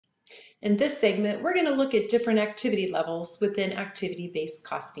In this segment, we're going to look at different activity levels within activity-based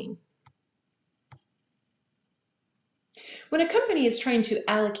costing. When a company is trying to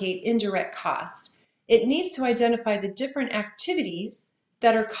allocate indirect costs, it needs to identify the different activities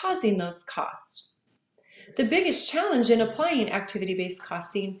that are causing those costs. The biggest challenge in applying activity-based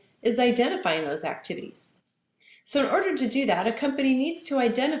costing is identifying those activities. So in order to do that, a company needs to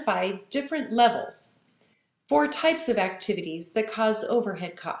identify different levels, 4 types of activities that cause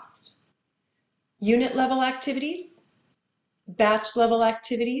overhead costs: unit level activities, batch level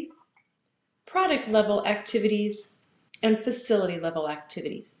activities, product level activities, and facility level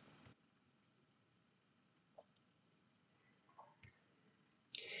activities.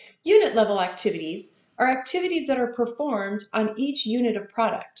 Unit level activities are activities that are performed on each unit of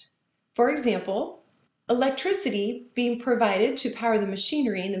product. For example, electricity being provided to power the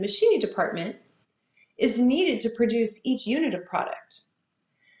machinery in the machining department is needed to produce each unit of product.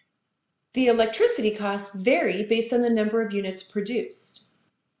 The electricity costs vary based on the number of units produced.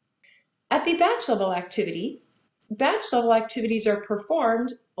 At the batch level activity, batch level activities are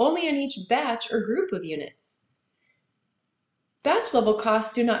performed only on each batch or group of units. Batch level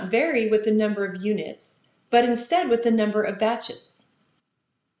costs do not vary with the number of units, but instead with the number of batches.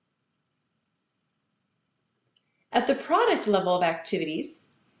 At the product level of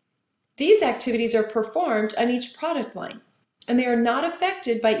activities, these activities are performed on each product line, and they are not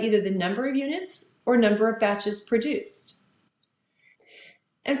affected by either the number of units or number of batches produced.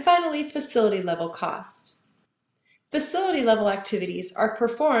 And finally, facility level cost. Facility level activities are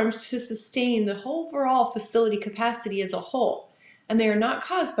performed to sustain the overall facility capacity as a whole, and they are not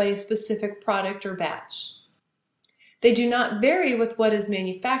caused by a specific product or batch. They do not vary with what is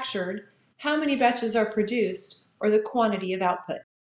manufactured, how many batches are produced, or the quantity of output.